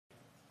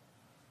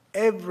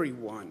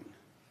everyone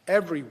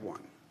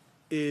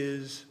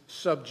is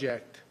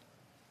subject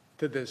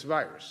to this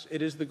virus.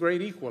 It is the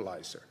great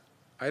equalizer.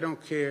 I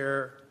don't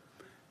care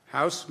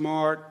how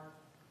smart,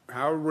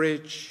 how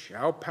rich,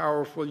 how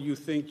powerful you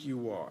think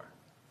you are.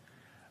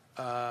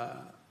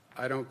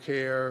 I don't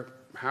care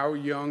how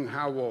young,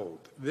 how old.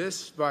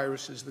 This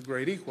virus is the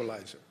great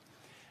equalizer.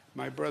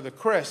 My brother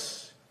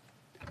Chris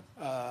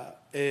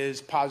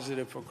is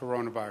positive for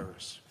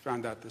coronavirus.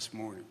 Found out this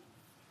morning.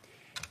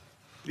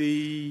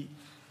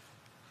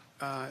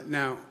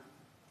 Now,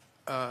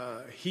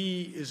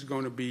 he is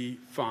going to be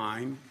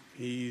fine.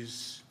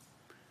 He's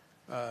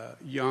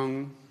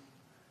young,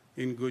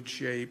 in good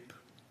shape,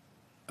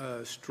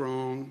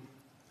 strong,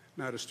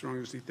 not as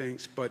strong as he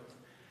thinks, but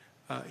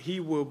he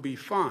will be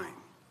fine.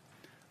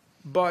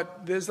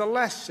 But there's a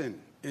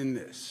lesson in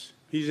this.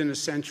 He's an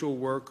essential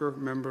worker,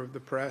 member of the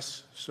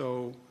press,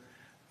 so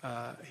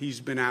he's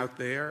been out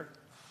there.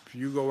 If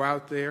you go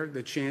out there,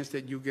 the chance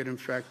that you get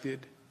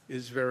infected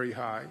is very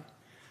high.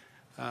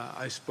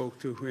 I spoke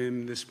to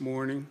him this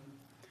morning,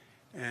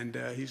 and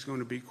he's going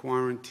to be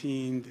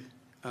quarantined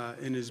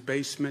in his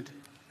basement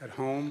at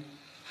home.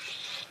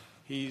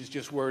 He's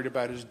just worried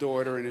about his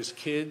daughter and his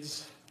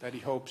kids, that he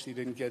hopes he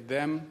didn't get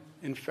them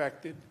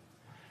infected.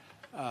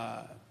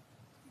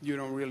 You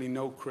don't really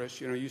know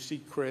Chris. You know, you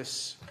see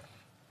Chris,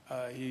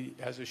 he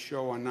has a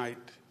show on 9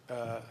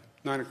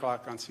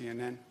 o'clock on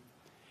CNN.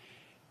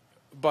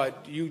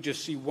 But you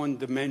just see one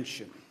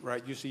dimension,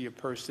 right? You see a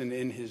person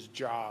in his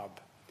job.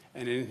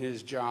 And in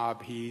his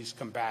job, he's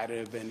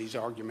combative and he's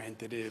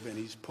argumentative and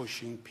he's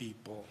pushing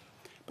people.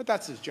 But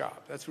that's his job.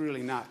 That's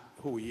really not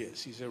who he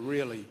is. He's a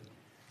really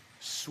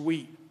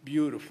sweet,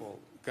 beautiful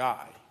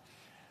guy.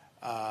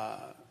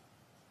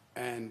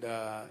 And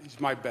he's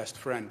my best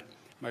friend.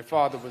 My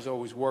father was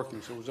always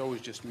working, so it was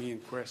always just me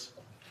and Chris.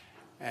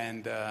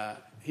 And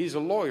he's a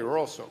lawyer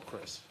also,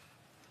 Chris.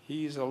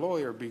 He's a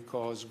lawyer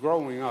because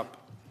growing up,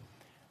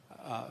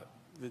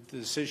 the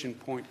decision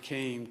point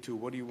came to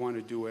what do you want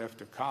to do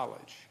after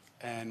college?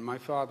 And my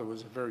father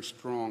was a very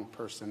strong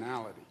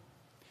personality.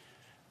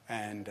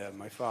 And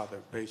my father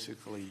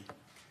basically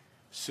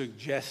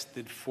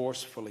suggested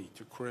forcefully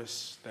to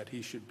Chris that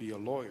he should be a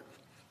lawyer.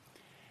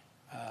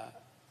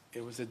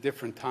 It was a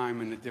different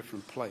time and a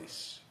different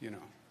place, you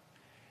know.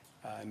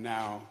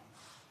 Now,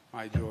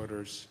 my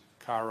daughters,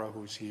 Cara,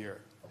 who's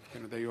here, you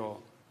know, they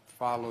all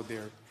follow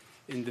their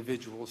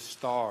individual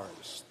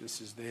stars.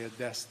 This is their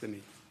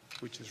destiny,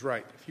 which is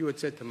right. If you had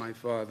said to my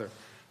father,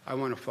 I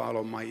want to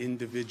follow my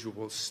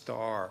individual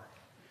star,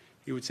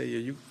 he would say,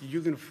 yeah,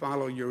 you're going to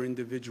follow your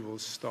individual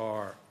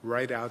star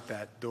right out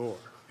that door.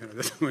 You know,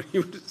 that's what he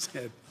would have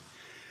said.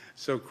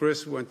 So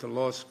Chris went to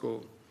law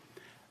school,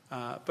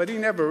 but he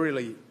never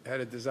really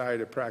had a desire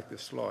to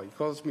practice law. He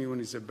calls me when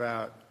he's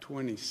about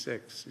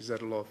 26. He's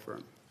at a law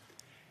firm.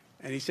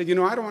 And he said, you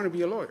know, I don't want to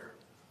be a lawyer.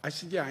 I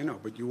said, yeah, I know,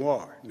 but you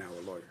are now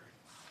a lawyer.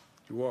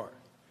 You are.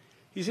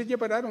 He said, yeah,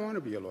 but I don't want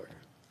to be a lawyer.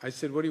 I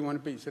said, what do you want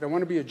to be? He said, I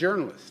want to be a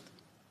journalist.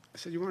 I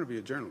said, you want to be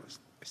a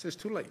journalist? I said, it's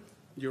too late.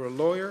 You're a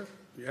lawyer.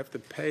 You have to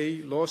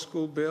pay law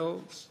school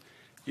bills.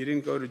 You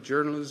didn't go to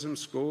journalism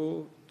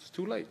school. It's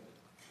too late.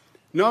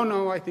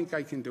 No, I think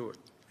I can do it.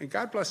 And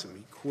God bless him.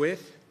 He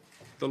quit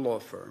the law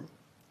firm,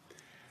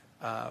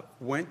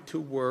 went to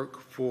work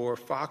for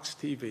Fox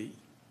TV,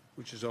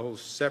 which is a whole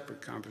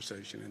separate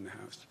conversation in the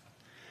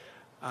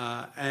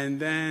House, and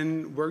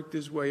then worked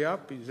his way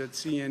up. He's at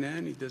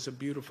CNN. He does a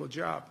beautiful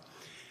job.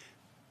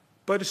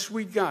 But a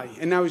sweet guy.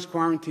 And now he's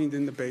quarantined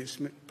in the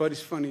basement. But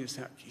he's funny as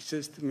heck. He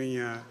says to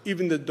me,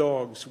 even the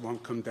dogs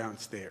won't come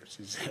downstairs,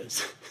 he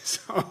says.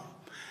 So,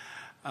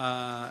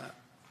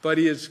 but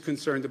he is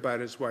concerned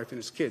about his wife and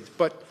his kids.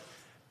 But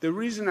the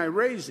reason I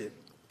raise it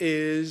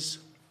is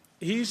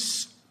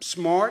he's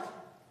smart.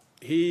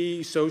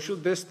 He's social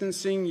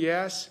distancing,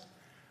 yes.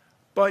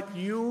 But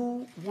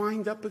you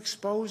wind up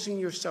exposing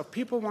yourself.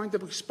 People wind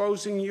up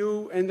exposing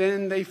you, and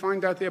then they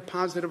find out they're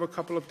positive a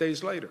couple of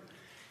days later.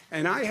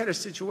 And I had a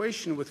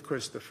situation with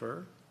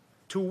Christopher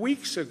 2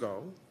 weeks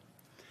ago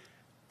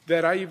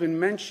that I even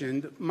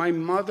mentioned. My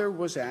mother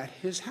was at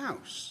his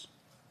house.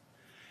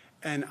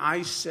 And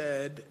I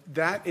said,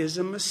 that is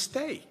a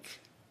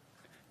mistake.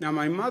 Now,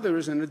 my mother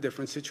is in a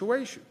different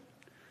situation.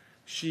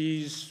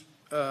 She's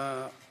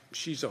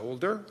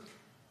older,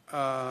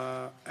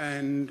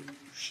 and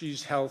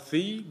she's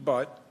healthy,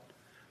 but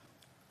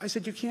I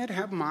said, you can't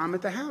have Mom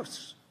at the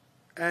house.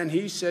 And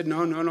he said,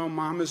 no,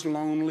 Mom is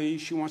lonely.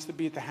 She wants to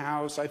be at the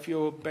house. I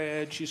feel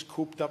bad. She's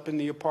cooped up in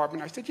the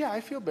apartment. I said, yeah,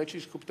 I feel bad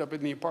she's cooped up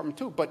in the apartment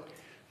too. But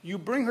you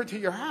bring her to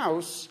your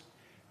house,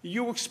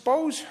 you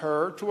expose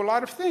her to a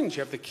lot of things.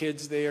 You have the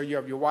kids there. You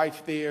have your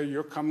wife there.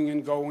 You're coming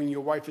and going.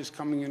 Your wife is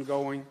coming and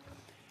going.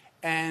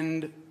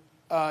 And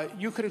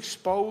you could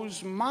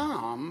expose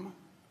Mom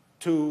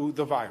to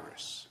the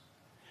virus.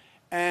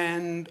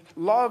 And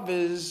love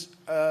is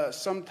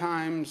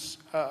sometimes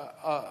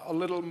a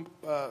little,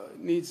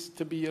 needs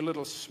to be a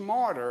little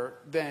smarter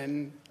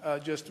than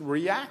just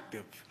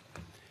reactive.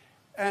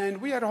 And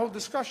we had a whole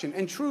discussion.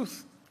 And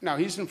truth, now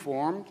he's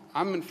informed,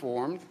 I'm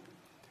informed.